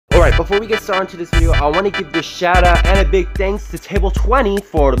Alright, before we get started into this video, I want to give this shout out and a big thanks to Table 20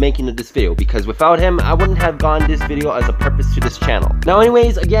 for the making of this video, because without him, I wouldn't have gotten this video as a purpose to this channel. Now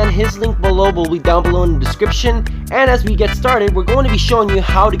anyways, again, his link below will be down below in the description, and as we get started, we're going to be showing you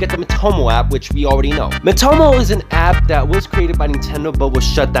how to get the Miitomo app, which we already know. Miitomo is an app that was created by Nintendo but was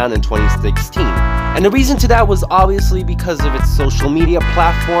shut down in 2016. And the reason to that was obviously because of its social media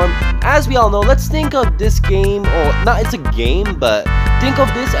platform. As we all know, let's think of this game, or not it's a game, but think of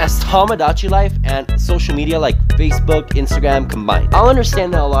this as Tomodachi life and social media like Facebook, Instagram combined. I'll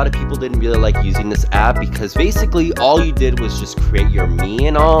understand that a lot of people didn't really like using this app because basically all you did was just create your me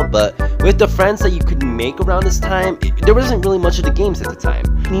and all, but with the friends that you could make around this time, there wasn't really much of the games at the time.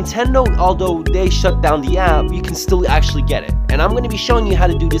 Nintendo, although they shut down the app, you can still actually get it. And I'm going to be showing you how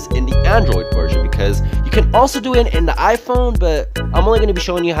to do this in the Android version, because you can also do it in the iPhone, but I'm only going to be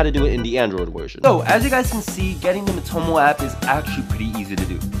showing you how to do it in the Android version. So as you guys can see, getting the Miitomo app is actually pretty easy to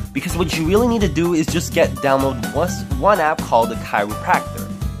do, because what you really need to do is just download one app called the Kaeru Patcher.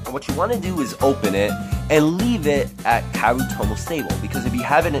 And what you want to do is open it and leave it at Kaeru stable, because if you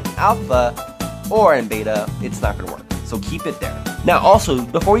have it in alpha or in beta, it's not going to work. So keep it there. Now also,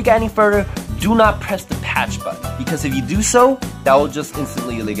 before you get any further, do not press the patch button, because if you do so, that will just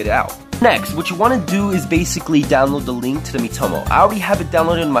instantly leak it out. Next, what you want to do is basically download the link to the Miitomo. I already have it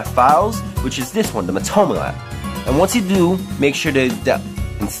downloaded in my files, which is this one, the Miitomo app. And once you do, make sure to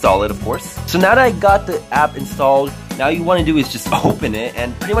install it, of course. So now that I got the app installed, now you want to do is just open it,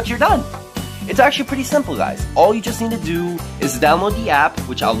 and pretty much you're done. It's actually pretty simple, guys. All you just need to do is download the app,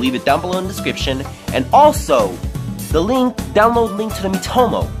 which I'll leave it down below in the description, and also the download link to the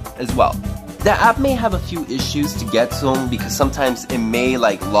Miitomo as well. The app may have a few issues to get to them, because sometimes it may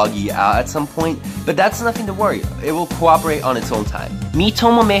log you out at some point, but that's nothing to worry. It will cooperate on its own time.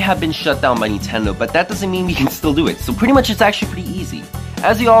 Miitomo may have been shut down by Nintendo, but that doesn't mean we can still do it. So pretty much it's actually pretty easy.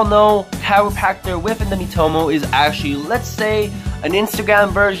 As you all know, Kaeru Patcher within the Miitomo is actually, let's say, an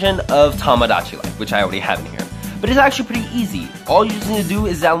Instagram version of Tomodachi Life, which I already have in here. But it's actually pretty easy. All you just need to do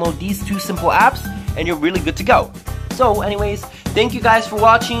is download these two simple apps, and you're really good to go. So anyways, thank you guys for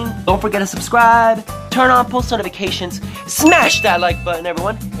watching. Don't forget to subscribe, turn on post notifications, smash that like button,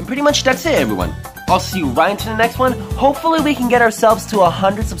 everyone. And pretty much that's it, everyone. I'll see you right into the next one. Hopefully we can get ourselves to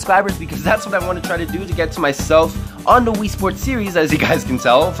 100 subscribers, because that's what I want to try to do to get to myself on the Wii Sports series, as you guys can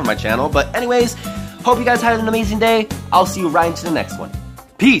tell from my channel. But anyways, hope you guys had an amazing day. I'll see you right into the next one.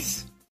 Peace!